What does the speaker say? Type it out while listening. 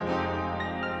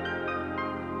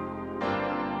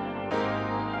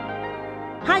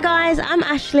Hi guys, I'm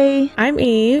Ashley. I'm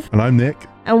Eve. And I'm Nick.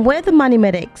 And we're the Money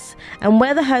Medics. And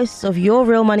we're the hosts of Your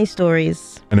Real Money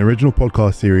Stories, An original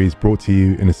podcast series brought to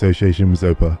you in association with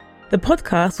Zopa. The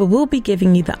podcast where we'll be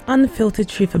giving you the unfiltered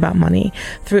truth about money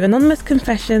through anonymous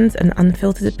confessions and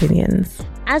unfiltered opinions,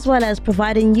 as well as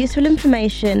providing useful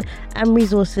information and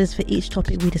resources for each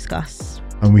topic we discuss.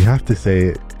 And we have to say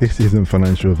it, this isn't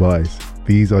financial advice.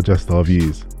 These are just our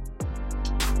views.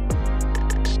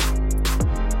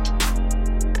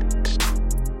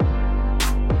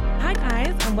 Hi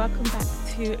guys, and welcome back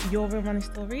to Your Real Money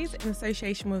Stories in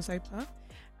association with Zopa.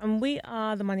 And we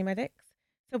are the Money Medics.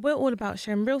 So we're all about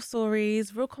sharing real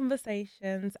stories, real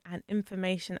conversations, and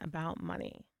information about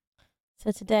money.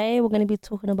 So today we're going to be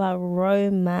talking about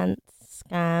romance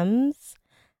scams.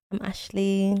 I'm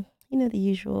Ashley, you know the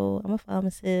usual. I'm a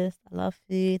pharmacist, I love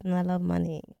food and I love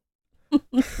money.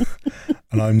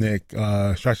 And I'm Nick,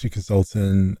 strategy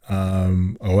consultant.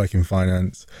 I work in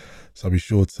finance, so I'll be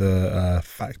sure to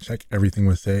fact check everything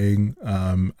we're saying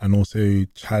and also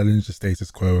challenge the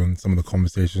status quo on some of the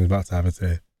conversations we're about to have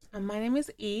today. And my name is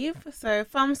Eve, so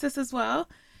pharmacist as well.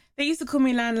 They used to call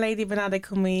me landlady, but now they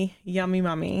call me yummy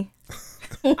mummy.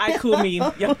 I call me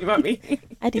yummy mummy.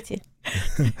 I do too.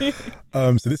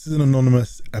 So this is an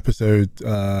anonymous episode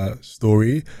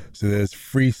story. So there's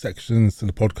 3 sections to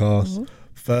the podcast. Mm-hmm.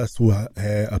 First, we'll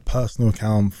hear a personal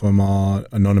account from our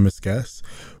anonymous guest.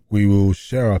 We will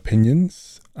share our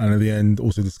opinions, and at the end,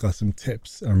 also discuss some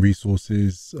tips and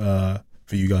resources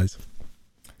for you guys.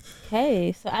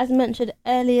 Okay, so as mentioned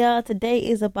earlier, today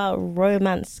is about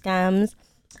romance scams.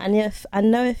 And if I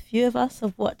know a few of us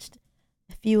have watched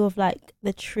a few of like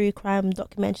the true crime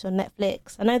documentaries on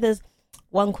Netflix. I know there's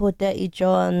one called Dirty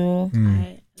John.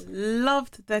 I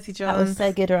loved Dirty John. That was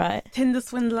so good, right? Tinder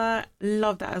Swindler,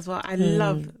 loved that as well. I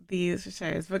love these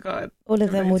shows, but God. All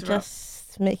of them will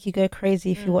just make you go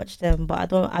crazy if you watch them, but I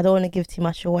don't want to give too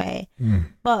much away.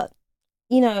 But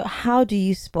you know, how do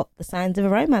you spot the signs of a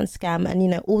romance scam? And, you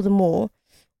know, all the more,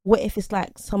 what if it's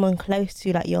like someone close to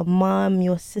you, like your mum,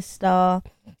 your sister?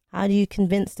 How do you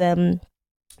convince them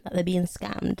that they're being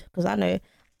scammed? Because I know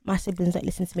my siblings don't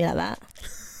listen to me like that.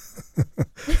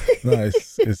 No, it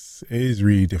is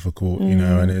really difficult, you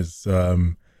know, and it's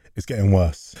getting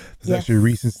worse. There's actually a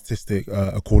recent statistic,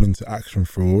 according to Action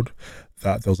Fraud,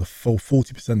 that there was a full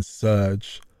 40%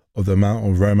 surge of the amount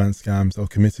of romance scams that are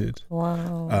committed.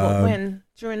 Wow. When?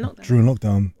 During lockdown? During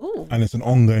lockdown. Ooh. And it's an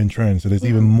ongoing trend. So there's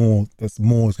even more. There's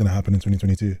more is going to happen in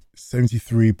 2022.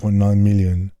 73.9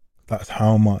 million. That's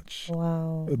how much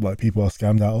like people are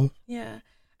scammed out of. Yeah.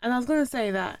 And I was going to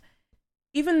say that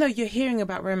even though you're hearing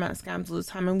about romance scams all the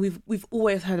time, and we've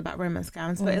always heard about romance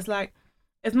scams, but it's like,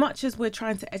 as much as we're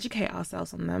trying to educate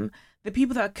ourselves on them, the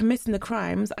people that are committing the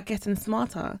crimes are getting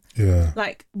smarter. Yeah.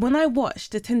 Like when I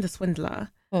watched The Tinder Swindler,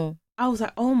 I was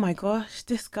like, oh my gosh,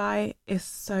 this guy is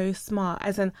so smart.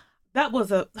 As in, that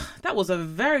was a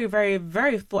very, very,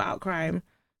 very thought out crime.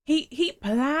 He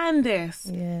planned this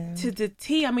to the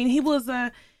T. I mean, he was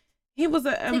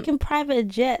taking private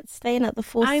jets, staying at the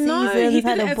Four Seasons. I know, he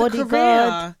had did it a as bodyguard. a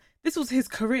career. This was his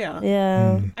career.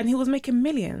 Yeah. And he was making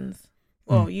millions.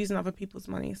 Well, using other people's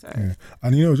money. So,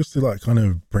 and you know, just to like kind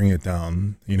of bring it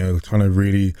down, you know, trying to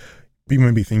really, people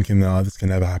may be thinking, this can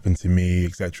never happen to me,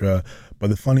 etc. But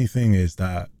the funny thing is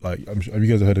that, like, have you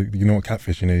guys heard of, you know what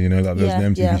catfishing is? You know, like there's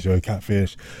an MTV show,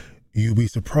 Catfish. You'll be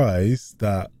surprised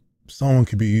that someone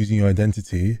could be using your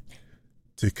identity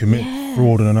to commit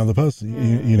fraud on another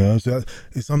person. You know, so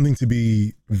it's something to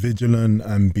be vigilant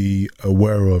and be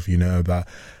aware of. You know, about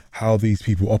how these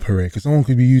people operate, because someone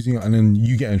could be using it and then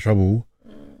you get in trouble.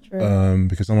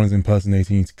 Because someone's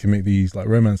impersonating you to commit these like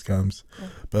romance scams.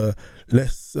 But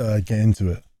let's get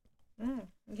into it.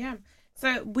 Yeah.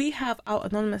 So we have our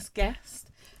anonymous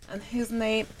guest, and his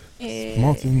name is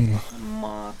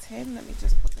Martin. Let me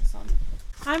just put this on.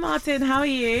 Hi Martin, how are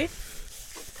you?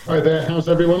 Hi there, how's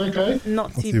everyone? Okay?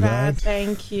 Not too bad,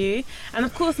 thank you. And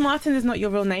of course, Martin is not your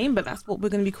real name, but that's what we're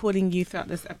going to be calling you throughout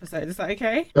this episode. Is that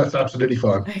okay? That's absolutely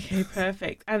fine. Okay,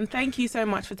 perfect. And thank you so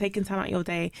much for taking time out your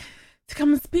day to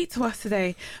come and speak to us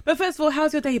today. But first of all,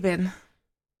 how's your day been?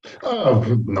 Oh,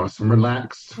 nice and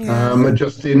relaxed.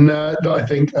 Just in, I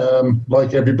think,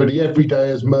 like everybody, every day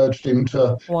has merged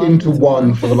into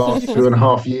one for the last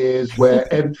 2.5 years, where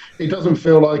it doesn't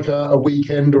feel like a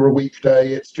weekend or a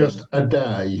weekday. It's just a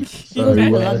day. So, a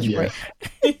lunch break.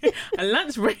 A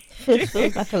lunch break. Feels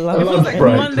like a lunch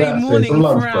break. Monday morning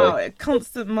throughout. A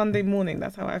constant Monday morning.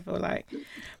 That's how I feel like.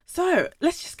 So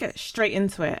let's just get straight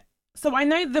into it. So I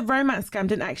know the romance scam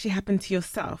didn't actually happen to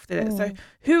yourself, did it? So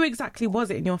who exactly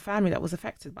was it in your family that was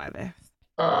affected by this?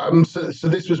 So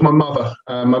this was my mother.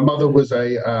 My mother was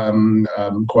a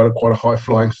quite a high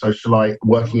flying socialite,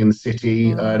 working in the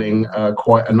city, earning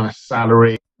quite a nice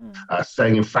salary,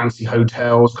 staying in fancy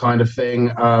hotels, kind of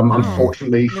thing.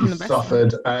 Unfortunately, she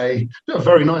suffered a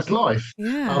very nice life.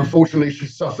 Yeah. Unfortunately, she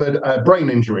suffered a brain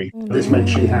injury. This meant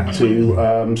she had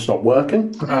to stop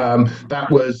working. That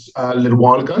was a little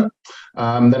while ago.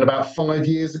 Then about 5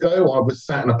 years ago, I was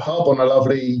sat in a pub on a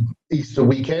lovely Easter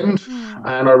weekend,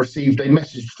 and I received a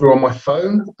message through on my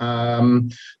phone.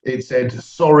 It said,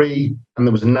 sorry, and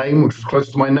there was a name which was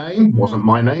close to my name. Wasn't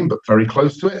my name, but very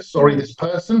close to it. Sorry, this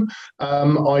person.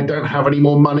 I don't have any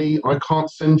more money. I can't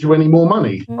send you any more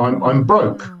money. I'm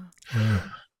broke.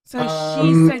 So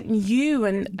she sent you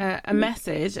a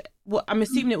message. Well, I'm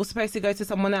assuming it was supposed to go to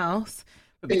someone else.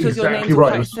 But because your names were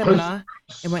quite similar,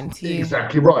 it went to you.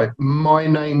 Exactly right. My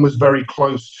name was very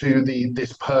close to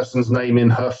this person's name in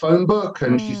her phone book,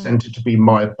 and she sent it to me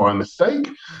by mistake.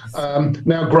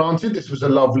 Now, granted, this was a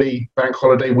lovely bank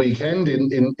holiday weekend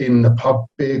in the pub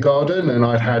beer garden, and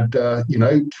I'd had 2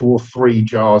 or 3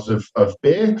 jars of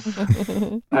beer,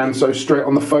 and so straight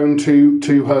on the phone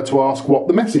to her to ask what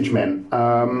the message meant,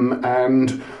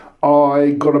 and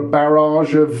I got a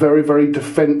barrage of very, very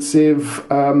defensive,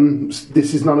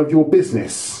 this is none of your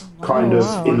business kind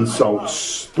of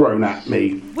insults thrown at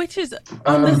me. Which is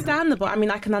understandable. I mean,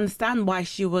 I can understand why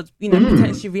she would,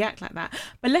 potentially react like that.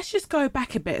 But let's just go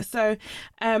back a bit. So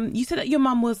you said that your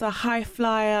mum was a high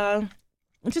flyer.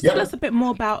 Just tell us a bit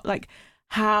more about like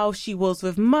how she was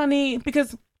with money.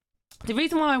 Because the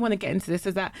reason why I want to get into this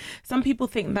is that some people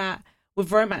think that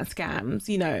with romance scams,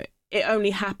 it only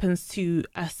happens to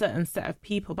a certain set of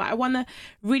people. But I want to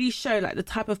really show like the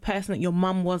type of person that your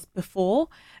mum was before,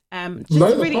 to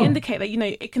really indicate that,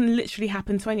 it can literally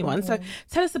happen to anyone. So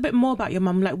tell us a bit more about your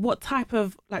mum. Like what type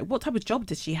of job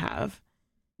did she have?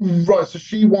 Right, so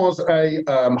she was a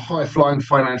high-flying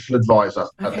financial advisor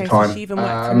at the time. So she even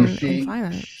worked in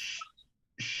finance.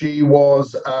 She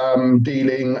was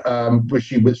dealing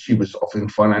she was offering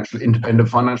independent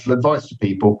financial advice to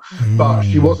people, but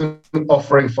she wasn't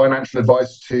offering financial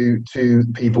advice to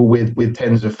people with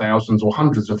tens of thousands or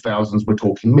hundreds of thousands. We're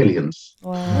talking millions.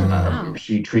 Wow.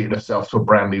 She treated herself to a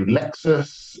brand new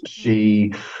Lexus.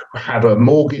 She had her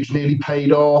mortgage nearly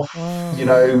paid off.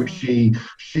 Wow.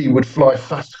 She would fly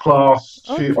first class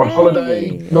on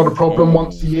holiday, not a problem,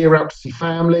 once a year out to see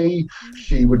family.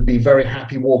 She would be very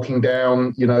happy walking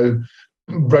down,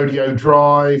 Rodeo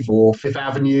Drive or Fifth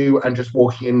Avenue and just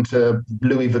walking into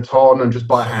Louis Vuitton and just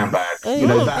buy a handbag.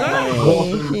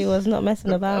 She was not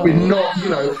messing about. We're not,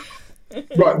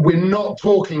 we're not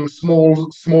talking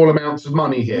small amounts of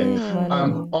money here.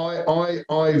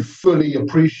 I fully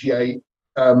appreciate,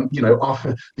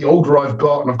 the older I've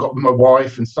got, and I've got my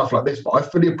wife and stuff like this, but I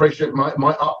fully appreciate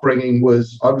my upbringing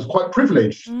I was quite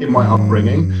privileged in my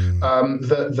upbringing,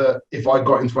 that if I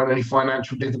got into any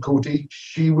financial difficulty,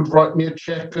 she would write me a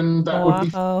check and that would be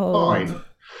fine.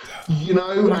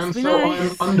 And so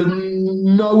nice. I'm under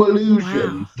no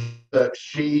illusion that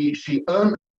she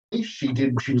earned. She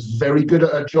was very good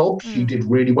at her job. She did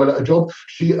really well at her job.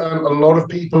 She earned a lot of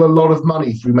people a lot of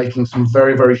money through making some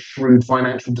very, very shrewd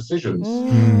financial decisions.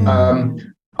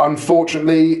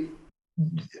 Unfortunately,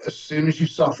 as soon as you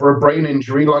suffer a brain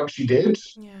injury like she did,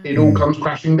 it all comes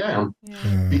crashing down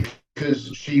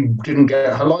because she didn't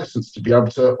get her license to be able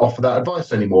to offer that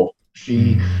advice anymore.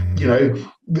 She,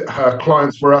 her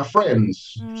clients were her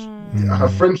friends. Her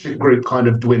friendship group kind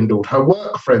of dwindled. Her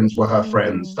work friends were her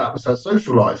friends. That was her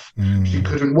social life. She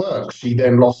couldn't work. She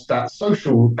then lost that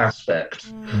social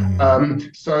aspect.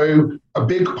 So a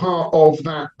big part of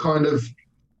that kind of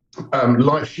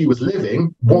life she was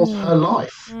living was her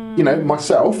life.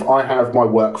 Myself, I have my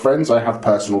work friends, I have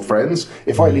personal friends.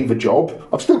 If I leave a job,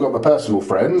 I've still got my personal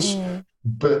friends.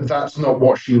 But that's not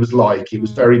what she was like. It was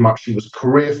very much, she was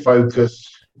career focused,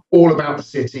 all about the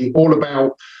city, all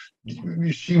about,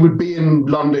 she would be in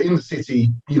London, in the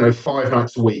city, 5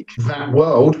 nights a week. That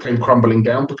world came crumbling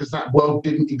down because that world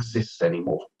didn't exist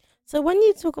anymore. So when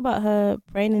you talk about her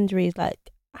brain injuries,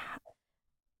 like,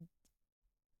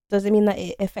 does it mean that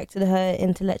it affected her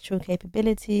intellectual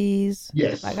capabilities?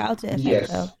 Yes. Like, how did it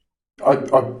affect her? I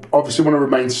obviously want to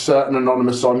remain certain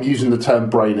anonymous, so I'm using the term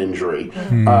brain injury.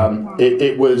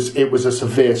 It was a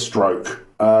severe stroke.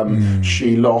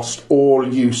 She lost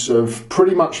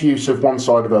pretty much use of one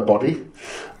side of her body.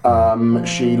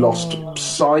 She lost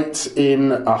sight in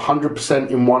 100%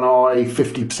 in one eye,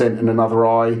 50% in another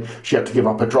eye. She had to give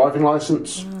up her driving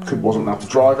license. Wasn't allowed to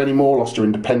drive anymore. Lost her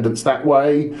independence that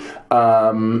way.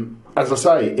 As I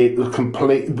say, it was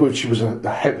complete. She was a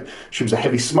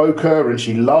heavy smoker, and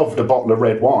she loved a bottle of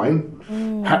red wine.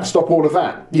 Stop all of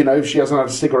that. You know, she hasn't had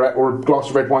a cigarette or a glass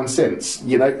of red wine since.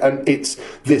 You know, and it's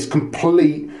this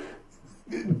complete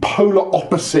polar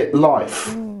opposite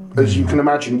life. As you can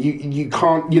imagine, you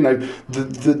can't, you know,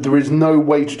 there is no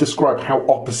way to describe how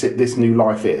opposite this new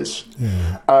life is.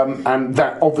 And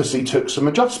that obviously took some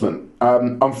adjustment.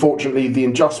 Unfortunately, the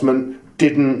adjustment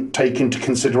didn't take into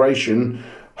consideration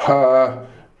her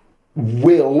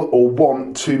will or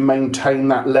want to maintain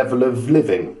that level of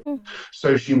living.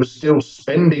 So she was still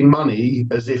spending money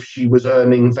as if she was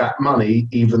earning that money,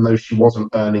 even though she wasn't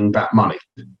earning that money.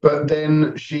 But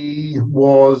then she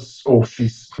was, or she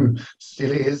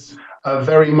still is,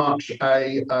 very much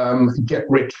a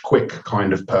get-rich-quick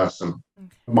kind of person.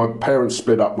 My parents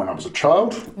split up when I was a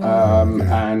child,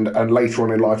 and later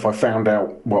on in life I found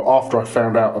out, well, after I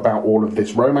found out about all of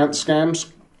this romance scams,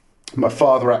 my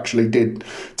father actually did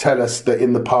tell us that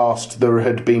in the past there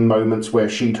had been moments where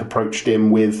she'd approached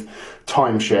him with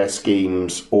timeshare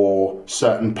schemes or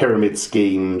certain pyramid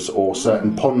schemes or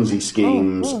certain Ponzi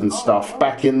schemes and stuff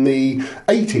back in the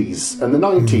 80s and the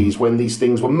 90s when these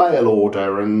things were mail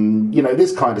order and, you know,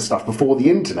 this kind of stuff before the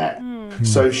internet.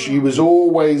 So she was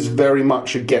always very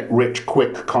much a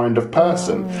get-rich-quick kind of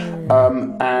person.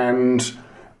 And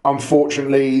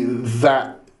unfortunately,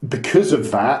 because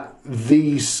of that,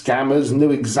 these scammers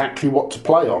knew exactly what to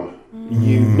play on.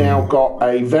 You've now got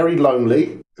a very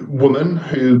lonely woman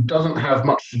who doesn't have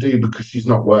much to do because she's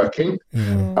not working,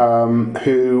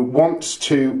 who wants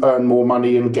to earn more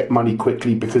money and get money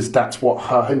quickly because that's what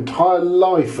her entire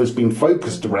life has been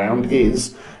focused around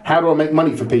is, how do I make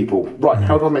money for people? Right,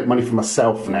 how do I make money for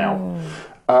myself now?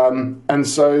 And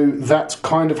so that's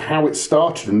kind of how it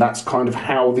started, and that's kind of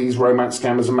how these romance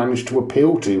scammers have managed to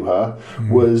appeal to her,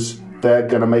 was they're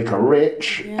going to make her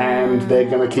rich and they're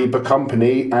going to keep her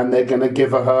company and they're going to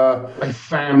give her a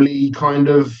family kind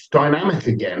of dynamic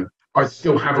again. I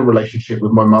still have a relationship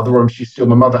with my mother and she's still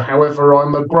my mother. However,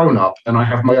 I'm a grown-up and I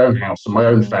have my own house and my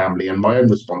own family and my own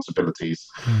responsibilities.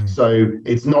 So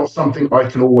it's not something I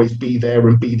can always be there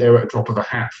at a drop of a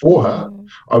hat for her.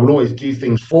 I will always do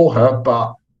things for her,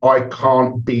 but I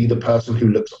can't be the person who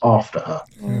looks after her.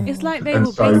 It's like they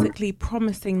were basically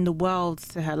promising the world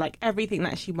to her, like everything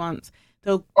that she wants.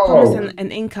 They'll promise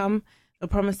an income, they're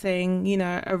promising, you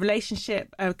know, a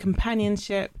relationship, a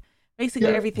companionship, basically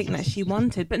everything that she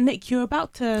wanted. But Nick, you're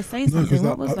about to say something.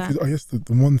 What was that? I guess the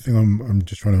one thing I'm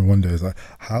just trying to wonder is, like,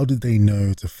 how did they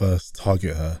know to first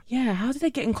target her? Yeah, how did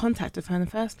they get in contact with her in the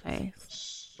first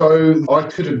place? So I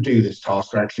couldn't do this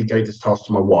task. I actually gave this task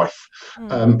to my wife.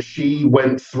 She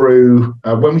went through,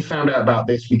 when we found out about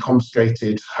this, we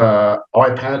confiscated her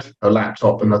iPad, her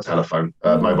laptop and her telephone,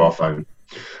 mobile phone.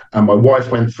 And my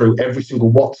wife went through every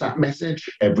single WhatsApp message,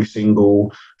 every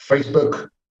single Facebook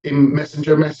in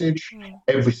Messenger message,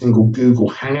 every single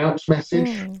Google Hangouts message,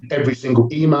 every single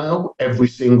email, every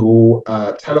single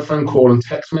telephone call and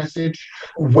text message.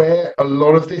 Where a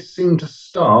lot of this seemed to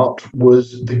start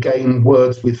was the game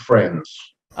Words with Friends.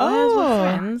 Words with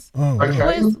Friends?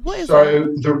 Okay. What is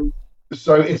that?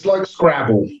 So it's like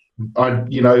Scrabble.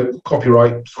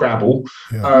 Copyright Scrabble.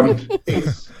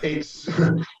 It's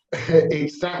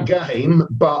that game,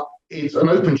 but it's an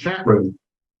open chat room.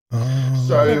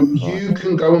 So you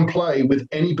can go and play with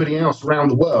anybody else around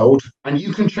the world and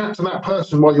you can chat to that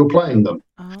person while you're playing them.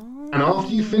 And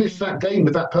after you finish that game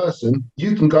with that person,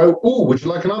 you can go, oh, would you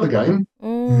like another game?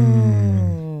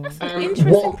 That's an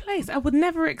interesting place. I would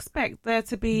never expect there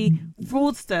to be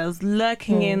fraudsters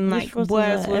lurking in like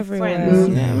Words with Friends.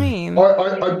 You know what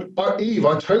I mean? Eve,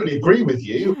 I totally agree with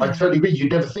you. I totally agree. You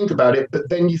never think about it, but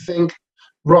then you think,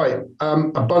 right,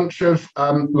 a bunch of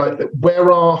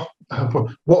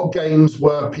what games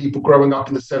were people growing up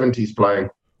in the 70s playing?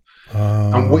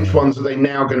 And which ones are they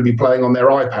now going to be playing on their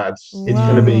iPads? It's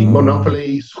going to be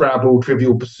Monopoly, Scrabble,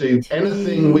 Trivial Pursuit,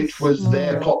 anything which was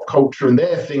their pop culture and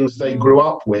their things they grew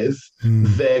up with,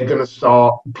 they're going to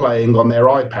start playing on their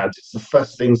iPads. It's the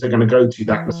first things they're going to go to,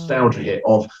 that nostalgia hit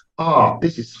of,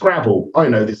 this is Scrabble. I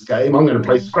know this game. I'm going to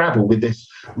play Scrabble with this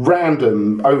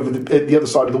random over the other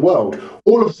side of the world.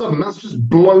 All of a sudden, that's just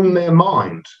blown their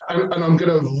mind. And I'm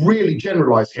going to really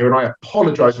generalize here, and I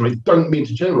apologize, and I don't mean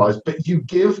to generalize, but you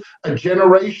give a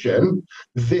generation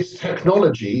this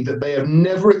technology that they have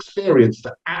never experienced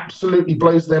that absolutely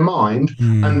blows their mind,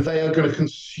 and they are going to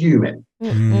consume it.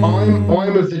 I'm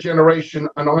of the generation,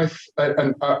 and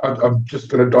I'm just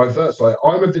going to divert. So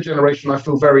I'm of the generation. I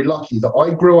feel very lucky that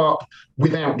I grew up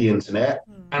without the internet,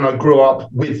 and I grew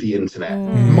up with the internet.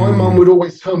 My mum would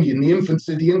always tell me, in the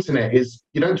infancy of the internet, is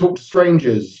you don't talk to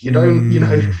strangers, you don't, you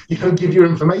don't give your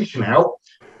information out.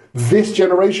 This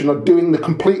generation are doing the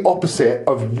complete opposite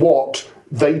of what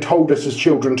they told us as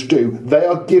children to do. They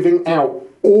are giving out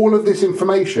all of this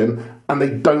information and they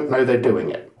don't know they're doing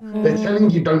it. They're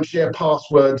telling you don't share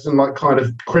passwords and like kind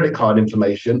of credit card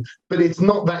information, but it's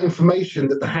not that information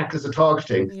that the hackers are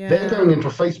targeting. Yeah. They're going into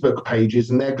Facebook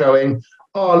pages and they're going,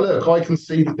 oh look, I can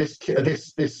see that this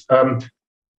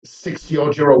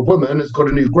 60-odd-year-old woman has got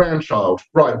a new grandchild.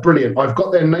 Right, brilliant. I've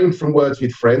got their name from Words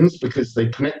with Friends because they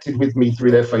connected with me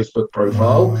through their Facebook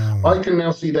profile. I can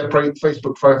now see their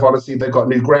Facebook profile and see they've got a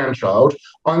new grandchild.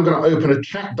 I'm going to open a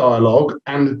chat dialogue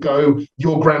and go,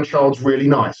 your grandchild's really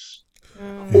nice.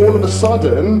 All of a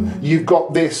sudden, you've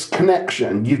got this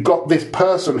connection. You've got this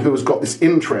person who has got this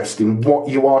interest in what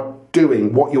you are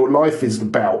doing, what your life is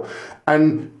about.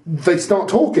 And they start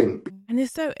talking. And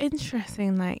it's so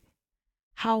interesting, like,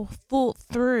 how thought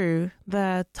through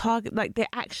the target, like they're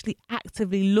actually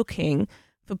actively looking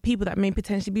for people that may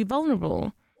potentially be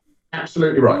vulnerable.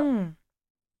 Absolutely right.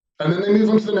 And then they move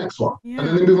on to the next one. Yeah. And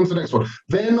then they move on to the next one.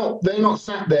 They're not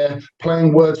sat there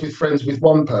playing Words with Friends with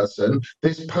one person.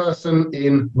 This person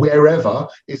in wherever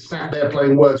is sat there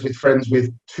playing Words with Friends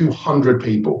with 200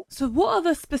 people. So what are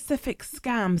the specific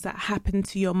scams that happened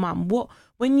to your mum?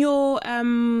 When your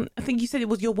I think you said it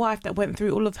was your wife that went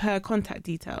through all of her contact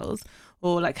details,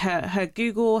 or like her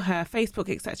Google, her Facebook,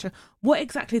 etc. What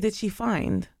exactly did she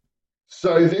find?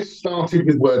 So this started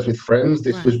with Words with Friends.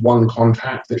 This was one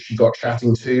contact that she got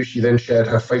chatting to. She then shared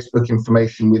her Facebook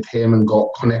information with him and got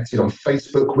connected on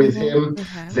Facebook with him.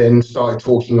 Okay. Then started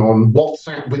talking on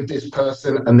WhatsApp with this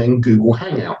person and then Google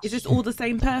Hangouts. Is this all the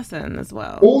same person as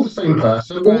well? All the same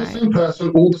person, all the same person,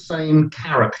 all the same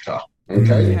character.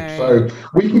 Okay? So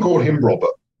we can call him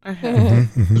Robert. Okay.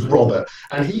 It's Robert.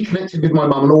 And he connected with my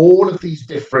mum on all of these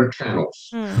different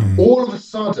channels. All of a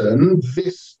sudden,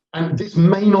 this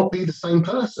may not be the same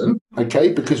person.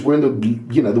 Okay, because we're in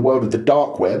the world of the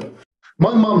dark web.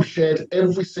 My mum shared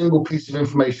every single piece of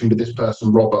information with this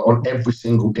person, Robert, on every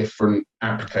single different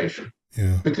application.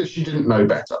 Yeah. Because she didn't know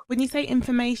better. When you say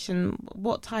information,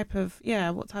 what type of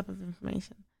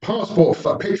information? Passport,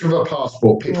 picture of her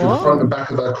passport, picture of the front and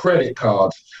back of her credit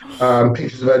card,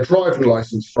 pictures of her driving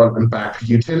license front and back,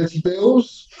 utility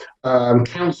bills,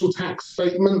 council tax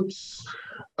statements,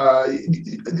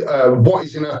 what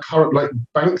is in her current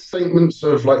bank statements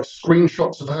of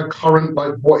screenshots of her current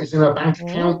what is in her bank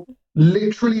account,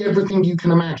 literally everything you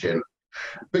can imagine,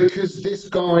 because this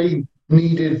guy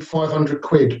needed 500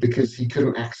 quid because he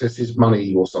couldn't access his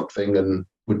money or something and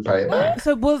would pay it back.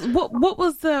 So what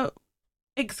was the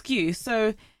excuse?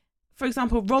 So for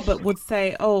example, Robert would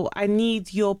say, oh, I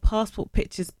need your passport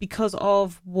pictures because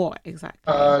of what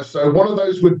exactly? So one of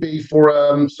those would be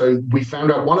for, so we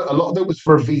found out a lot of it was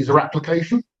for a visa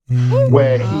application,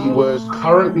 where he was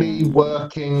currently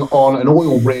working on an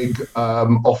oil rig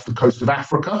off the coast of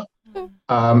Africa.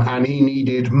 And he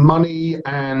needed money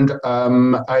and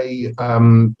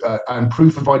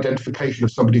proof of identification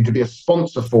of somebody to be a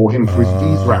sponsor for him for his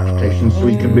visa application so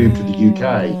he could move to the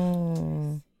UK.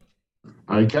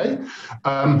 Okay.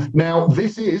 Now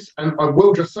this is, and I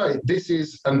will just say, this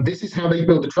is how they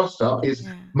build the trust up. Is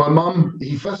my mum?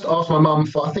 He first asked my mum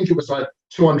for, I think it was like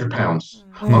 £200.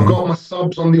 I've got my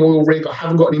subs on the oil rig. I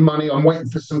haven't got any money. I'm waiting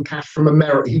for some cash from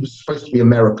America. He was supposed to be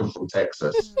American from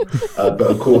Texas, but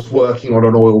of course working on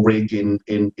an oil rig in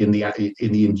the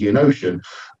Indian Ocean.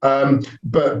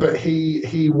 But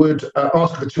he would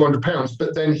ask for £200,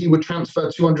 but then he would transfer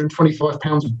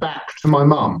 £225 back to my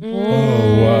mum.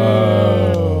 Oh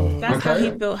wow! That's how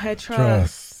he built her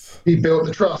trust. He built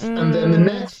the trust, and then the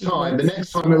next time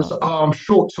it was, I'm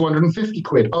short 250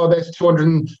 quid. Oh, there's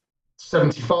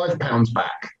 £275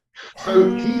 back.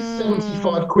 So he's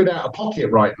 75 quid out of pocket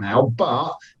right now,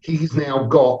 but he's now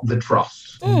got the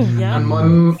trust.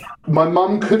 And my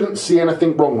mum couldn't see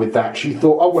anything wrong with that. She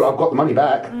thought, oh, well, I've got the money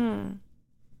back.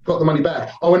 Got the money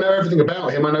back. Oh, I know everything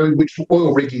about him. I know which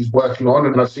oil rig he's working on,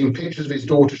 and I've seen pictures of his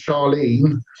daughter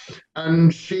Charlene.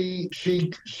 And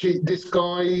this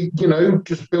guy,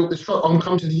 just built this truck. I'm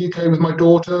coming to the UK with my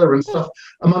daughter and stuff.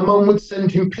 And my mum would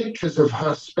send him pictures of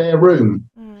her spare room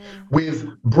with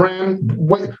brand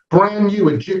new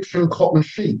Egyptian cotton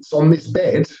sheets on this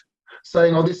bed,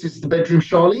 saying, "Oh, this is the bedroom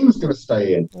Charlene's going to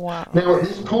stay in." Wow. Now, at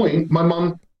this point, my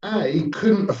mum, A,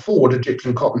 couldn't afford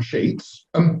Egyptian cotton sheets,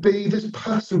 and B, this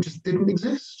person just didn't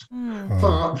exist.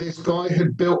 But this guy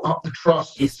had built up the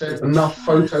trust and sent enough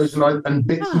photos and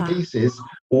bits and pieces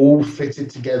all fitted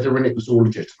together, and it was all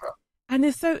legitimate. And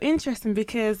it's so interesting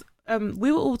because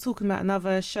we were all talking about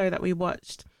another show that we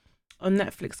watched on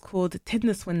Netflix called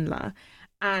Tinder Swindler.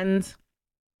 And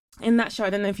in that show,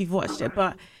 I don't know if you've watched it,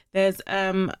 but there's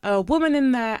a woman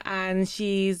in there and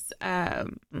she's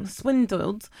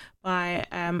swindled by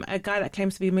a guy that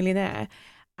claims to be a millionaire.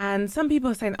 And some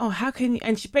people are saying, "Oh, how can you?"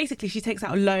 And she takes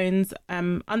out loans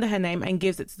under her name and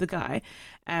gives it to the guy.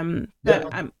 And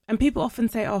people often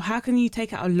say, "Oh, how can you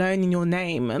take out a loan in your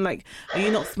name?" And like, are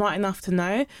you not smart enough to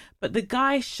know? But the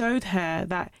guy showed her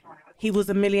that he was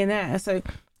a millionaire, so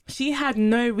she had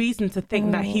no reason to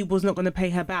think that he was not going to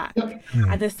pay her back.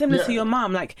 And it's similar to your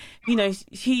mum, like, you know,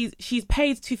 she's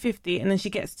paid $250 and then she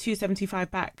gets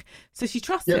 $275 back, so she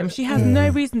trusts him. She has no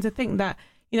reason to think that,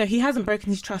 you know, he hasn't broken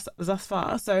his trust thus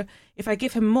far, so if I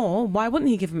give him more, why wouldn't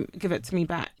he give it to me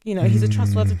back? You know, he's a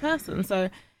trustworthy person. So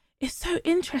it's so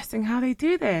interesting how they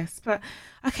do this. But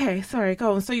okay, sorry,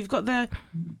 go on. So you've got the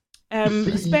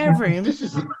spare room. This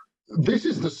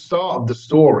is the start of the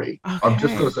story. Okay. I've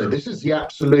just got to say, this is the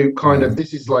absolute kind of,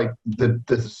 this is like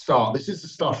the start. This is the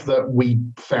stuff that we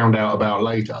found out about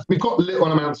later. We've got little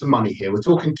amounts of money here. We're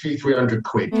talking 200-300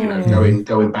 quid, you know,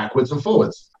 going backwards and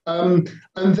forwards. And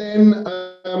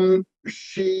then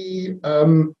she's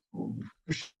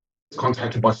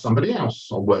contacted by somebody else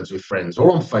on Words with Friends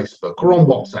or on Facebook or on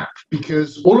WhatsApp,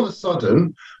 because all of a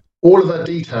sudden, all of her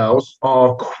details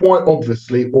are quite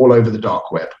obviously all over the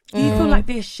dark web. Do you feel like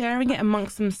they're sharing it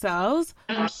amongst themselves?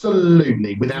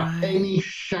 Absolutely, without any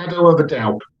shadow of a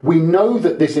doubt. We know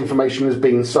that this information is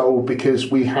being sold because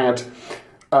we had,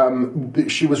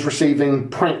 she was receiving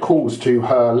prank calls to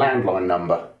her landline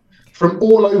number. From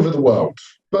all over the world.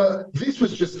 But this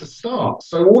was just the start.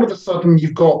 So all of a sudden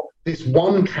you've got this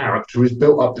one character who's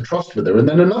built up the trust with her, and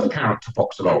then another character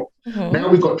pops along. Now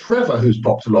we've got Trevor who's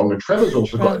popped along, and Trevor's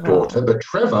also got a daughter, but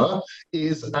Trevor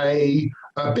is a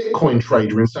Bitcoin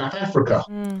trader in South Africa.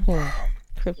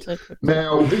 Crypto.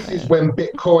 Now, this is when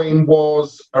Bitcoin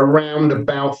was around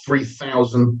about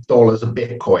 $3,000 a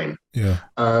Bitcoin. Yeah.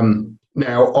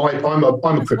 Now, I'm a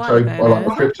crypto. I like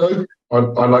my crypto. I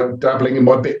like dabbling in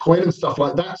my Bitcoin and stuff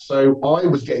like that. So I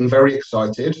was getting very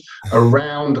excited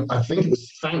around, I think it was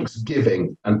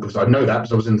Thanksgiving. And because I know that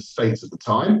because I was in the States at the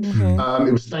time.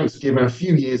 It was Thanksgiving a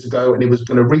few years ago, and it was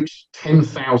going to reach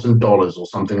 $10,000 or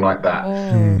something like that.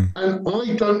 And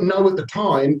I don't know at the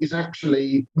time is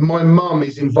actually my mum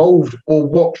is involved, or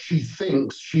what she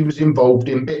thinks she was involved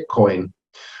in Bitcoin,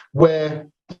 where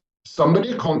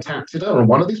somebody contacted her on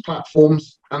one of these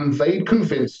platforms and they'd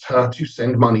convinced her to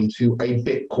send money to a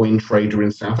Bitcoin trader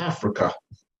in South Africa.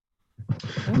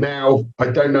 Now,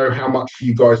 I don't know how much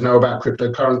you guys know about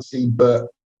cryptocurrency, but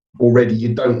already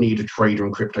you don't need a trader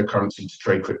in cryptocurrency to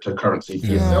trade cryptocurrency for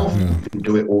yourself. You can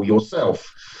do it all yourself.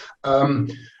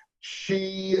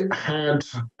 She had,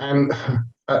 and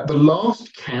at the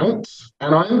last count,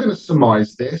 and I'm going to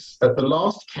surmise this, at the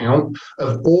last count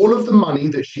of all of the money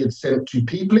that she had sent to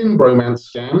people in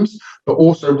romance scams, but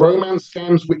also romance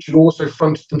scams which had also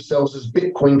fronted themselves as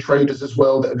Bitcoin traders as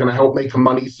well, that are going to help make her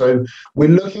money. So we're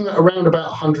looking at around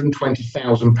about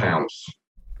 £120,000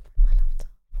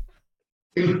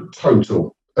 in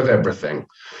total of everything.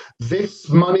 This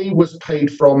money was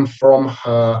paid from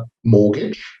her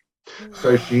mortgage.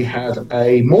 So she had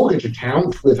a mortgage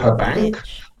account with her bank,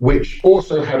 which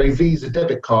also had a Visa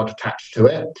debit card attached to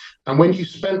it. And when you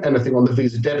spent anything on the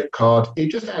Visa debit card, it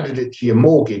just added it to your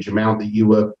mortgage amount that you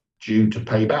were due to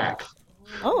pay back.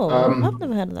 Oh, I've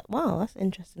never heard of that. Wow, that's an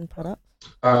interesting product.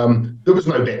 There was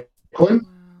no Bitcoin,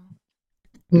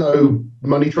 no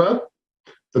money trail.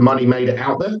 The money made it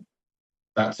out there.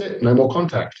 That's it. No more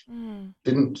contact.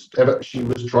 Didn't ever. She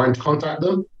was trying to contact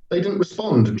them. They didn't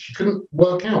respond, and she couldn't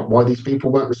work out why these people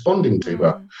weren't responding to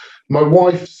her. My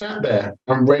wife sat there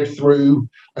and read through,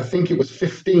 I think it was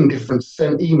 15 different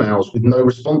sent emails with no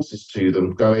responses to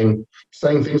them,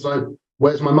 saying things like,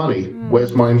 where's my money?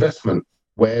 Where's my investment?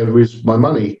 Where is my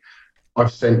money?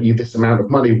 I've sent you this amount of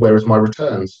money. Where is my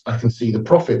returns? I can see the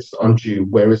profits that I'm due.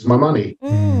 Where is my money?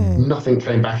 Nothing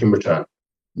came back in return.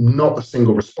 Not a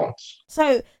single response.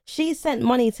 So she sent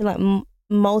money to like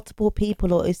multiple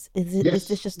people, or is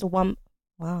this just the one?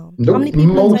 Wow. No, how many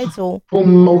people in total?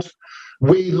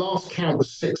 We last count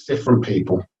was 6 different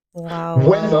people. Wow.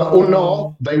 Whether or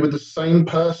not they were the same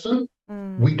person,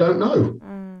 we don't know.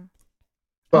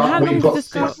 But we've got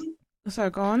 6. So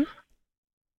go on.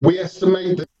 We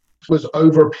estimate that it was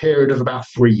over a period of about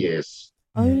 3 years.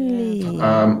 Only.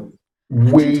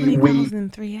 We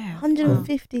 3 years.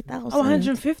 150,000. Oh,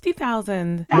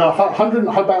 150,000. No, about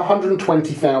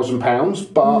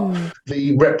 £120,000, but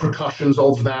the repercussions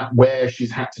of that, where she's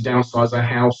had to downsize her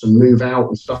house and move out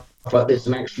and stuff like this,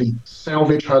 and actually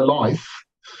salvage her life.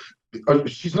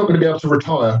 She's not going to be able to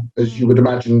retire, as you would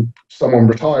imagine someone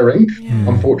retiring.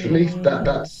 Unfortunately,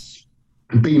 that's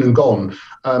been and gone.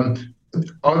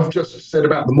 I've just said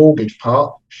about the mortgage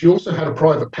part. She also had a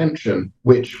private pension,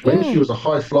 which when she was a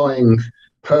high-flying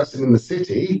person in the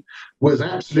city was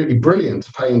absolutely brilliant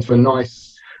to pay into a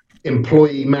nice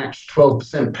employee matched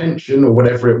 12% pension or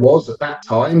whatever it was at that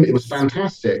time. It was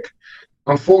fantastic.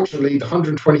 Unfortunately, the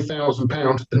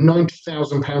 £120,000, the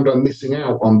 £90,000 I'm missing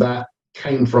out on that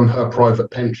came from her private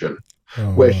pension,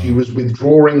 where she was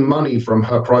withdrawing money from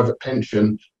her private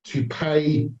pension to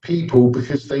pay people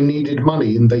because they needed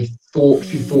money, and she thought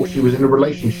she was in a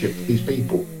relationship with these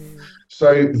people.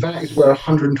 So that is where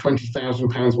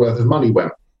 £120,000 worth of money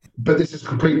went. But this has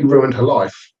completely ruined her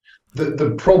life.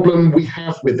 The problem we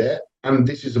have with it, and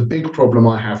this is a big problem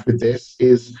I have with this,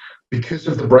 is because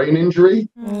of the brain injury,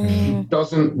 she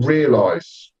doesn't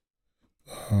realise.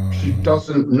 She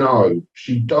doesn't know.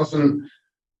 She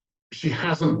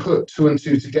hasn't put two and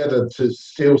two together to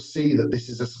still see that this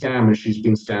is a scam and she's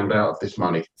been scammed out of this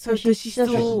money. So does she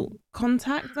still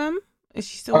contact them? Is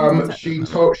she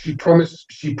still she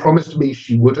promised me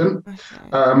she wouldn't.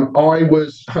 I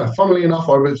was, funnily enough,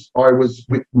 I was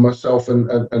with myself and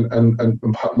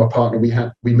my partner.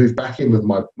 We moved back in with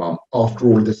my mum after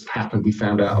all of this happened. We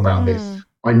found out about this.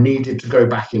 I needed to go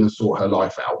back in and sort her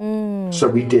life out. So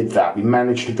we did that. We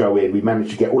managed to go in. We managed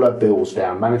to get all her bills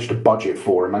down, managed to budget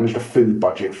for her, managed a food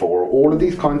budget for her, all of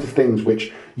these kinds of things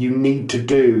which you need to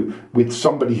do with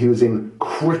somebody who is in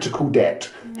critical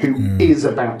debt, who is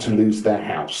about to lose their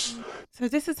house. So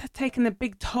this has taken a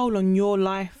big toll on your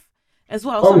life as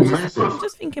well. Oh, So massive. I'm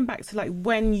just thinking back to like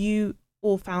when you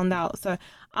all found out. So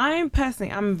I'm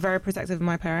very protective of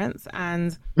my parents,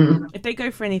 and if they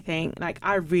go for anything, like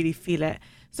I really feel it.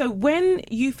 So when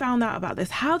you found out about this,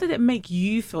 how did it make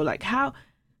you feel? Like I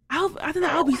don't know,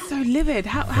 I'll be so livid.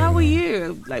 How were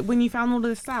you like when you found all of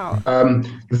this out?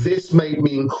 This made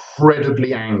me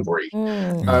incredibly angry.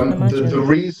 The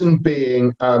reason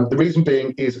being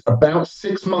is about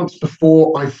 6 months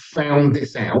before I found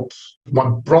this out, my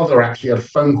brother actually had a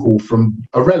phone call from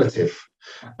a relative.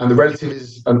 And the relative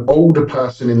is an older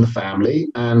person in the family.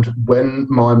 And when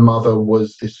my mother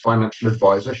was this financial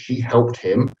advisor, she helped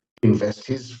him invest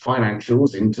his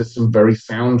financials into some very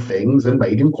sound things and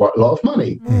made him quite a lot of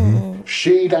money.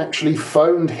 She'd actually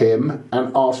phoned him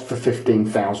and asked for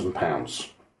 £15,000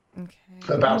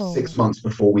 about 6 months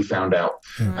before we found out.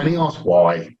 And he asked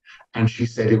why. And she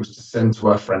said it was to send to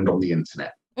her friend on the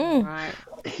internet. Right.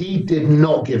 He did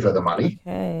not give her the money.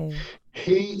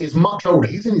 He is much older.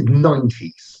 He's in his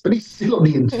 90s, but he's still on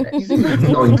the internet. He's in his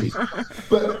 90s.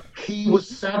 But he was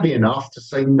savvy enough to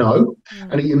say no,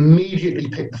 and he immediately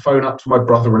picked the phone up to my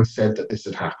brother and said that this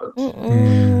had happened.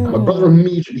 And my brother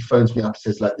immediately phones me up and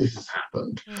says, like, this has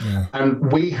happened. And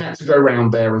we had to go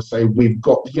around there and say, we've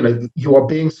got, you are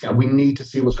being scammed. We need to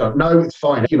see what's going on. No, it's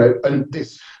fine. And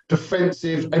this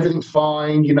defensive, everything's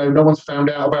fine. No one's found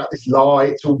out about this lie.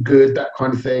 It's all good, that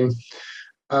kind of thing.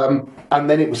 And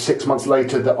then it was 6 months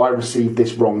later that I received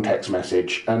this wrong text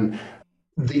message. And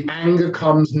the anger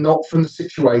comes not from the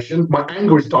situation. My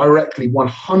anger is directly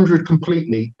 100%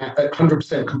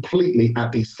 completely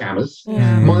at these scammers.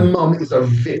 My mum is a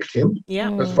victim,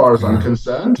 as far as I'm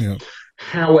concerned.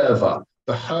 However,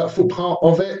 the hurtful part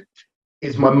of it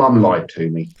is my mum lied to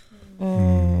me.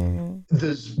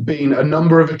 There's been a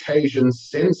number of occasions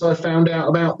since I found out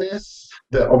about this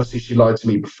that obviously she lied to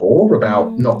me before about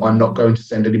I'm not going to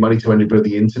send any money to anybody on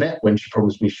the internet when she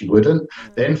promised me she wouldn't.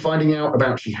 Then finding out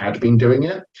about she had been doing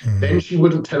it. Then she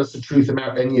wouldn't tell us the truth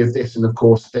about any of this. And of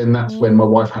course, then that's when my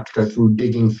wife had to go through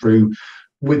digging through.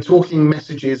 We're talking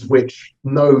messages which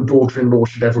no daughter-in-law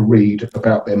should ever read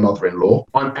about their mother-in-law.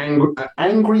 I'm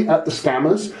angry at the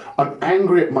scammers. I'm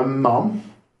angry at my mum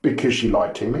because she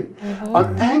lied to me.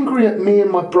 I'm angry at me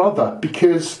and my brother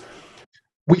because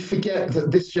we forget that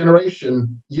this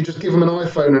generation, you just give them an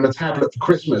iPhone and a tablet for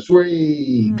Christmas.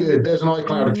 Good, there's an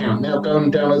iCloud account. Now go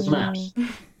and download some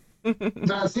apps.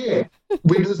 That's it.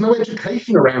 There's no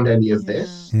education around any of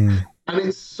this. And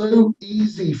it's so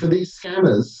easy for these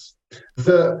scammers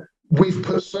that we've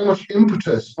put so much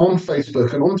impetus on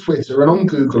Facebook and on Twitter and on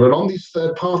Google and on these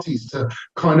third parties to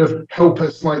kind of help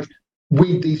us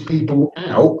weed these people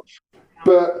out.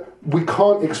 But we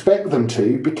can't expect them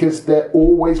to because they're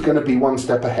always going to be one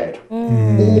step ahead.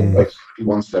 Always going to be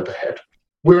one step ahead.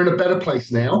 We're in a better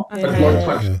place now. I'd like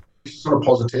to actually on a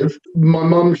positive. My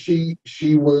mum, she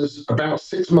was about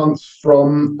 6 months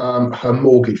from her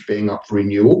mortgage being up for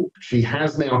renewal. She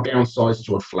has now downsized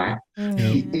to a flat.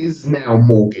 She is now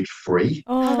mortgage free.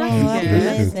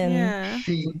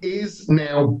 She is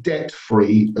now debt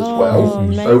free as well.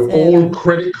 Amazing. So all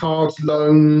credit cards,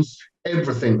 loans,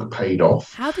 everything paid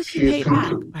off. How did she pay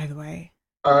back, by the way?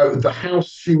 The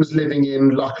house she was living in,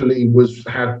 luckily,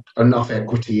 had enough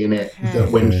equity in it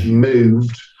that when she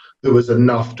moved, there was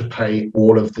enough to pay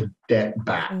all of the debt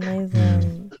back.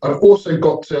 Amazing. I've also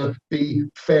got to be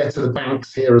fair to the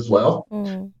banks here as well.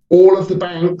 All of the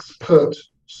banks put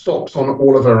stops on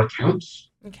all of her accounts.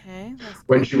 Okay.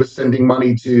 When she was sending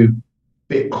money to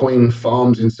Bitcoin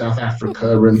farms in South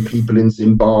Africa and people in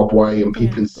Zimbabwe and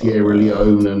people in Sierra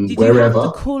Leone and Did wherever. you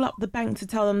have to call up the bank to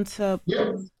tell them to?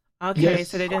 Yeah. Okay, yes.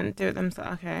 So they didn't do it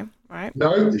themselves. Okay, right.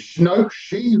 No,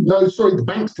 sorry, the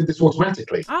banks did this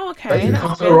automatically. Oh, okay. They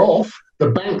cut her off. The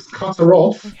banks cut her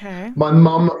off. Okay. My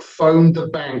mum phoned the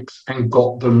banks and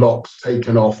got the locks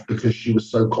taken off because she was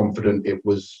so confident it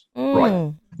was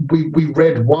right. We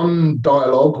read one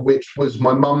dialogue, which was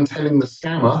my mum telling the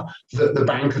scammer that the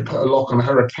bank had put a lock on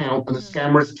her account, and the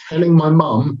scammer is telling my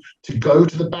mum to go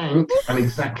to the bank and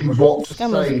exactly what to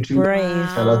say to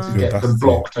tell her to get the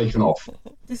block taken off.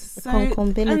 This is so,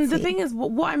 and the thing is,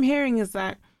 what I'm hearing is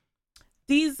that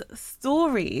these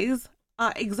stories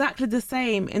are exactly the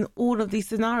same in all of these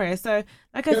scenarios. So,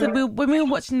 like I said, when we were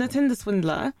watching The Tinder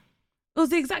Swindler, it was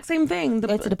the exact same thing.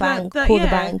 Go to the bank, call the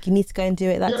bank. You need to go and do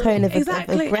it. That tone of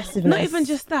aggressiveness. Not even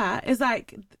just that. It's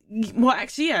like, well,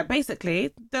 actually, yeah.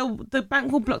 Basically, the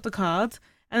bank will block the card,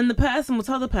 and the person will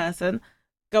tell the person,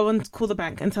 go and call the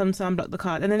bank and tell them to unblock the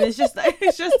card, and then it's just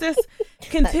this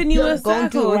continuous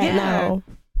circle. Now.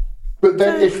 But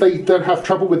then, if they don't have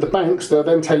trouble with the banks, they'll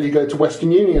then tell you go to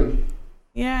Western Union.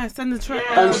 Yeah, send the truck.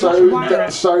 And so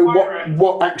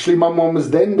what actually my mum was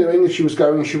then doing is she was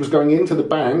going into the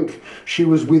bank. She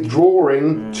was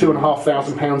withdrawing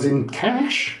 £2,500 in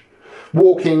cash,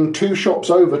 walking 2 shops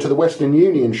over to the Western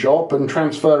Union shop and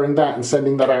transferring that and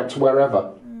sending that out to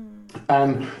wherever.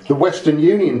 And the Western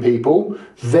Union people,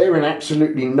 they're in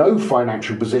absolutely no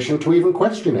financial position to even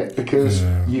question it, because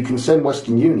you can send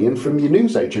Western Union from your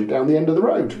newsagent down the end of the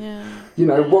road. Yeah. You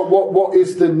know, what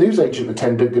is the newsagent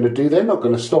attendant going to do? They're not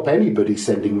going to stop anybody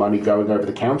sending money going over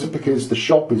the counter because the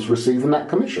shop is receiving that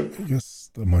commission. I guess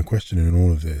my question in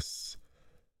all of this,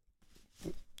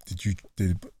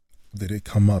 did it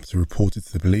come up to report it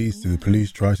to the police? Did the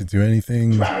police try to do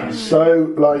anything? So,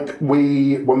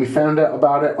 when we found out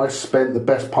about it, I spent the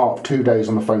best part of 2 days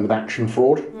on the phone with Action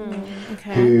Fraud,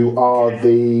 who are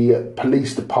the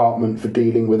police department for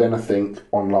dealing with anything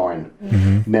online.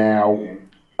 Mm-hmm. Now,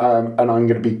 and I'm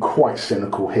going to be quite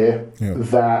cynical here,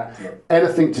 that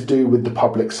anything to do with the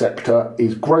public sector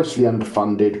is grossly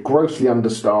underfunded, grossly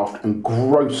understaffed, and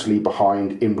grossly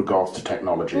behind in regards to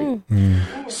technology.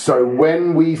 So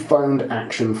when we phoned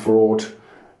Action Fraud,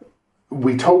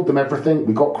 we told them everything.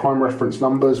 We got crime reference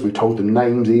numbers, we told them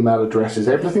names, email addresses,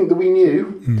 everything that we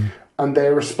knew. And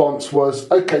their response was,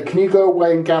 okay, can you go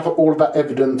away and gather all of that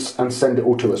evidence and send it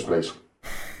all to us, please?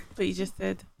 But you just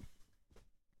did.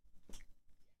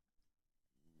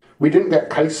 We didn't get a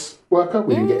case worker.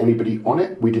 We didn't get anybody on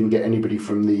it. We didn't get anybody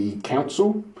from the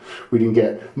council. We didn't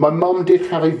get... My mum did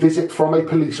have a visit from a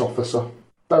police officer.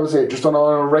 That was it. Just on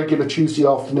a regular Tuesday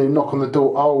afternoon, knock on the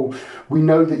door. Oh, we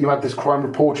know that you had this crime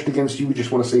reported against you. We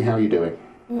just want to see how you're doing.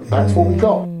 That's what we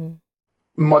got.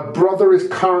 My brother is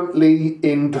currently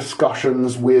in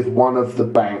discussions with one of the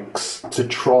banks to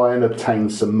try and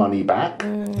obtain some money back.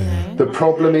 The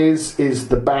problem is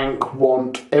the bank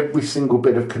want every single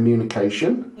bit of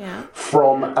communication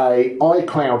from a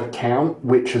iCloud account,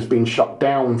 which has been shut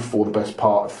down for the best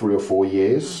part of 3 or 4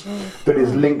 years, that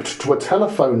is linked to a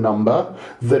telephone number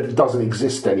that doesn't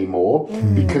exist anymore,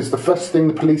 because the first thing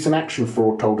the police and Action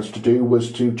Fraud told us to do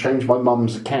was to change my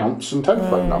mum's accounts and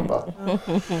telephone number.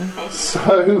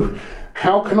 So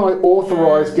how can I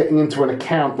authorise getting into an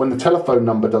account when the telephone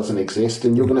number doesn't exist,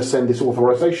 and you're going to send this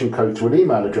authorisation code to an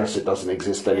email address that doesn't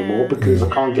exist anymore because I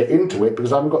can't get into it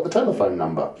because I haven't got the telephone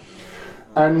number?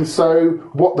 And so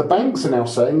what the banks are now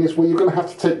saying is, well, you're going to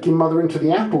have to take your mother into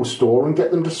the Apple store and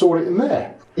get them to sort it in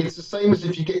there. It's the same as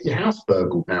if you get your house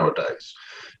burgled nowadays.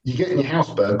 You get your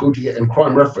house burgled, you get a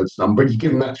crime reference number, you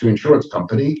give them that to your insurance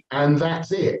company, and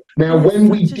that's it. Now, when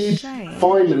we did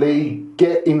finally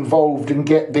get involved and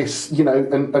get this, you know,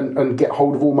 and get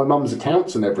hold of all my mum's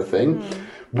accounts and everything,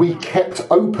 we kept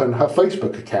open her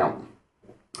Facebook account.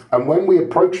 And when we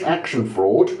approached Action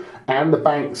Fraud and the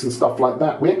banks and stuff like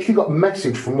that, we actually got a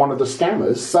message from one of the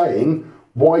scammers saying,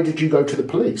 why did you go to the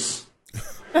police?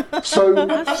 So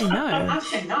actually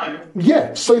no.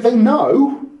 Yeah, so they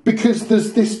know, because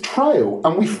there's this trail,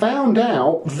 and we found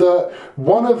out that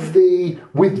one of the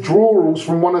withdrawals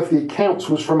from one of the accounts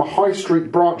was from a high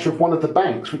street branch of one of the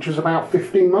banks, which was about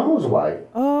 15 miles away.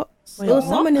 Oh, still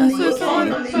someone in the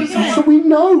UK. So we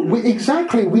know,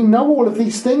 exactly, we know all of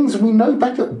these things, we know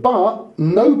better, but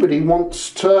nobody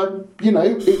wants to, you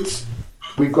know,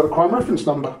 we've got a crime reference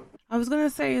number. I was going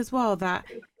to say as well that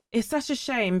it's such a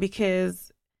shame, because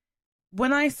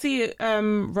when I see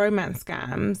romance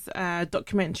scams,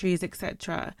 documentaries,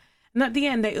 etc., And at the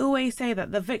end, they always say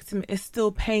that the victim is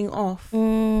still paying off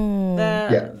Mm.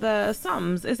 the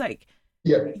sums. It's like,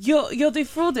 you're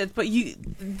defrauded, but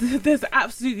there's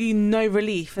absolutely no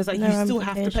relief. It's like No you still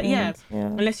have to pay. Yeah,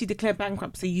 ramifications. unless you declare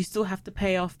bankruptcy, you still have to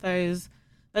pay off those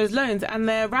loans. And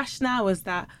their rationale is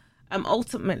that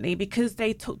ultimately, because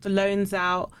they took the loans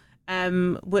out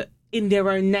in their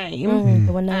own name,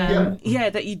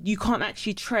 that you can't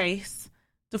actually trace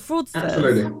the fraudsters.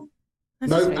 Absolutely.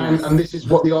 And this is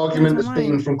what the argument has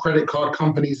been from credit card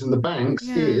companies and the banks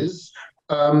is,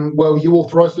 well, you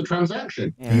authorised the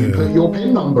transaction. You put your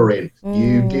PIN number in.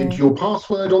 You did your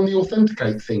password on the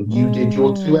authenticate thing. You did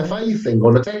your 2FA thing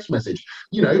on a text message.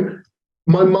 You know,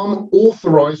 my mum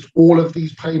authorised all of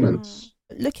these payments.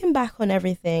 Looking back on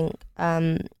everything,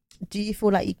 do you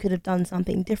feel like you could have done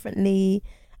something differently?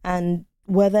 And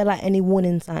were there like any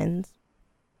warning signs?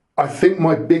 I think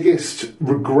my biggest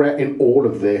regret in all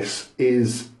of this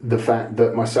is the fact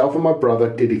that myself and my brother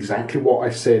did exactly what I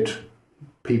said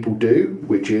people do,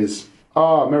 which is,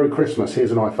 Merry Christmas,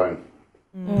 here's an iPhone.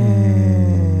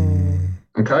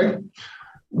 Okay?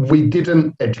 We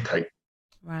didn't educate.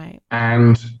 Right.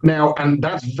 And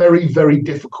that's very, very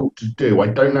difficult to do. I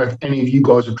don't know if any of you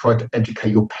guys have tried to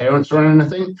educate your parents or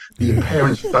anything. Your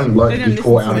parents don't like to be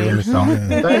taught how to do stuff.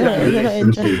 They don't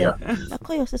listen to you. Like,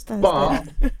 call your sister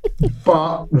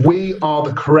But we are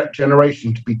the correct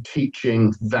generation to be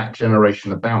teaching that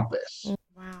generation about this.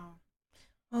 Wow.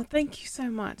 Well, thank you so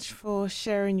much for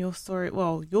sharing your story.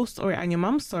 Well, your story and your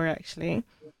mum's story, actually.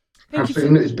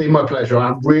 Absolutely, it's been my pleasure.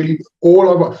 I hope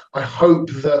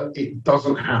that it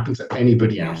doesn't happen to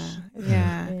anybody else.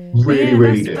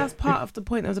 Really do. That's part of the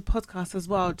point of the podcast as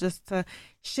well, just to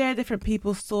share different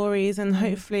people's stories, and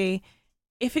hopefully,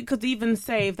 if it could even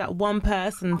save that one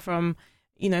person from,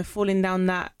 falling down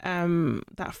that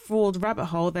fraud rabbit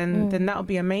hole, then that would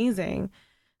be amazing.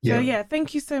 So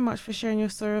thank you so much for sharing your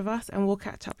story with us, and we'll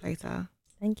catch up later.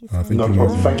 Thank you so much. No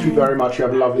problem. Thank you very much. You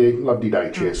have a lovely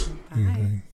day. Cheers.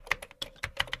 Bye.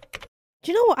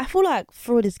 Do you know what? I feel like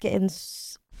fraud is getting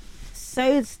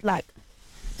so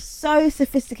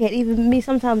sophisticated. Even me,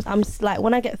 sometimes I'm like,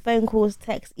 when I get phone calls,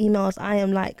 texts, emails, I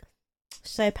am like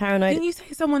so paranoid. Didn't you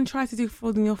say someone tried to do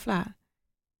fraud in your flat?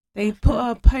 They put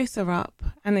a poster up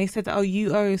and they said, "Oh,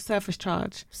 you owe service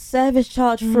charge." Service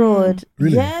charge fraud.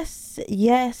 Really?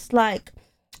 Yes. Like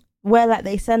where like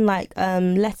they send like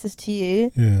letters to you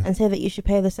and say that you should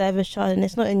pay the service charge, and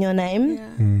it's not in your name.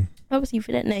 Yeah. Obviously, if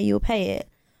you don't know, you'll pay it.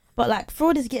 But like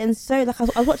fraud is getting so like, I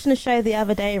was watching a show the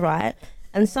other day, right?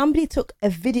 And somebody took a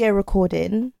video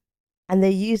recording and they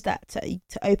used that to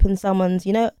open someone's,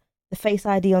 the Face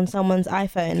ID on someone's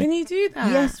iPhone. Can you do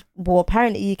that? Yes. Well,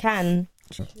 apparently you can.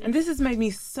 And this has made me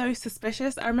so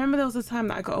suspicious. I remember there was a time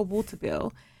that I got a water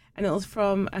bill and it was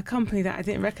from a company that I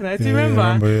didn't recognise. Do you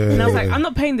remember? And I was like, I'm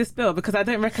not paying this bill because I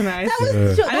don't recognise.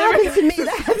 That happened to me.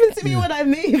 That happened to me when I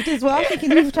moved as well. I'm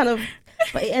thinking he was trying to...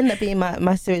 But it ended up being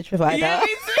my sewage provider. Yeah, me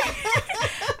too.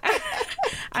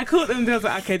 I called them and I was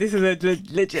like, okay, this is a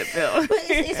legit bill. But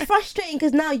it's frustrating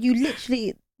because now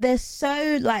they're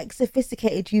so like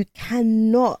sophisticated, you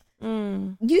cannot...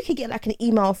 You could get like an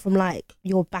email from like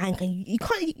your bank and you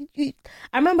can't...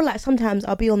 I remember like sometimes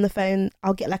I'll be on the phone,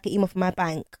 I'll get like an email from my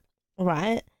bank,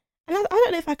 right? And I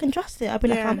don't know if I can trust it. I'll be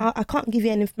like, I can't give you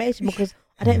any information because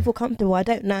I don't feel comfortable. I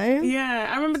don't know. Yeah,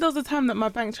 I remember there was a time that my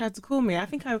bank tried to call me. I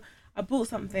think I bought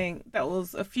something that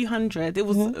was a few hundred. It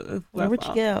was a rich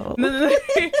girl. No.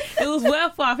 It was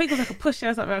worthwhile. I think it was like a push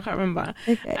or something. I can't remember.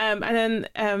 Okay. And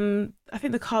then I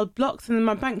think the card blocked, and then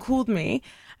my bank called me,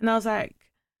 and I was like,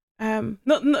 sorry,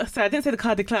 I didn't say the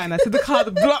card declined. I said the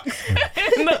card blocked,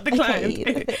 not declined.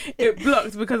 Okay. It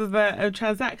blocked because of the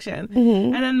transaction.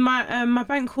 And then my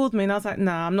bank called me, and I was like,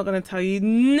 nah, I'm not going to tell you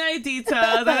no details.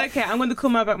 I was like, okay, I'm going to call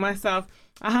my bank myself.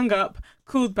 I hung up,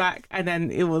 called back, and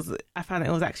then I found it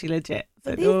was actually legit.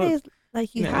 So but these days,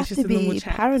 like you have to be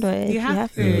paranoid. You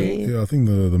have to. Yeah, I think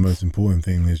the most important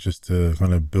thing is just to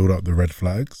kind of build up the red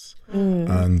flags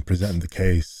and present the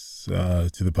case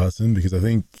to the person, because I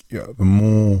think the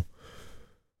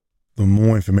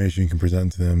more information you can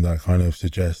present to them that kind of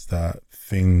suggests that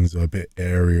things are a bit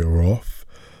airy or off,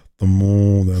 the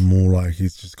more they're more likely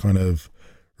to just kind of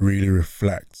really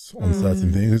reflect on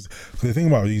certain things. So the thing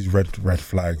about these red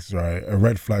flags, right? A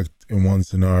red flag in one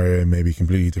scenario may be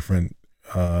completely different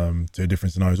to a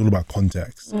different scenario. It's all about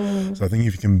context. So I think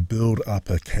if you can build up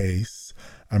a case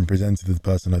and present it to the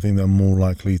person, I think they're more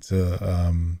likely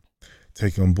to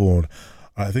take it on board.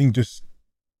 I think just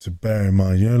to bear in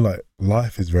mind, like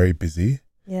life is very busy.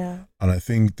 Yeah. And I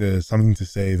think there's something to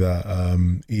say that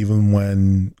even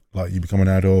when like you become an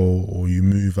adult or you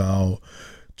move out,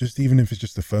 just even if it's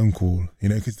just a phone call, you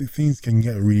know, because things can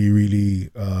get really, really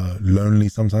lonely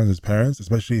sometimes as parents,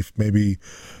 especially if maybe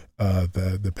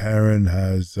the parent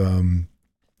has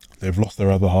they've lost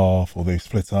their other half or they've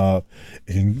split up.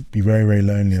 It can be very, very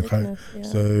lonely.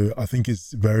 So I think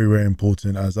it's very, very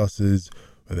important as us as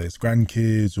whether it's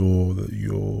grandkids or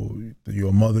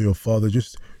your mother, your father,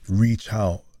 just reach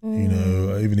out. You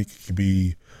know, even it could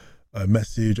be a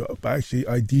message, but actually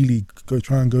ideally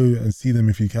try and go and see them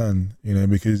if you can, you know,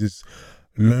 because it's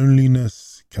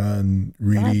loneliness can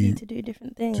really to do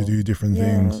different things.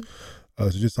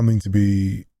 So just something to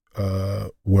be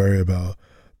worry about.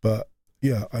 But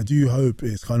yeah, I do hope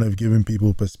it's kind of giving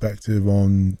people perspective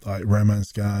on like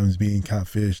romance scams, being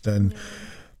catfished, and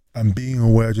being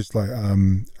aware just like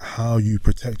how you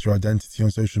protect your identity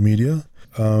on social media.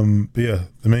 But yeah,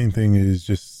 the main thing is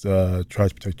just try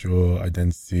to protect your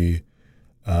identity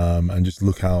and just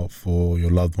look out for your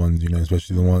loved ones, you know,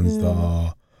 especially the ones that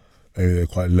are maybe they're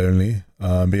quite lonely.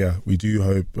 But yeah, we do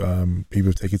hope people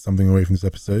have taken something away from this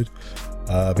episode.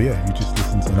 But yeah, you just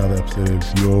listened to another episode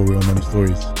of Your Real Money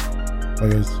Stories. Bye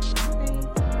guys.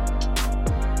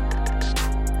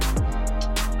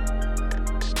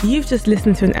 You've just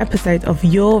listened to an episode of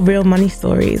Your Real Money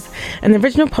Stories, an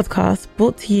original podcast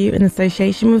brought to you in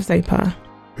association with Zopa,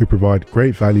 who provide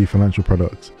great value financial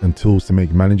products and tools to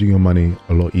make managing your money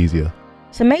a lot easier.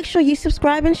 So make sure you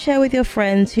subscribe and share with your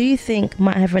friends who you think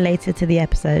might have related to the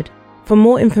episode. For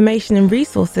more information and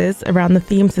resources around the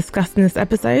themes discussed in this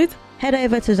episode, head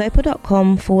over to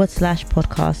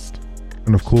zopa.com/podcast.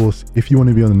 And of course, if you want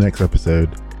to be on the next episode,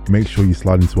 make sure you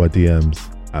slide into our DMs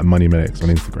at MoneyMedics on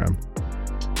Instagram.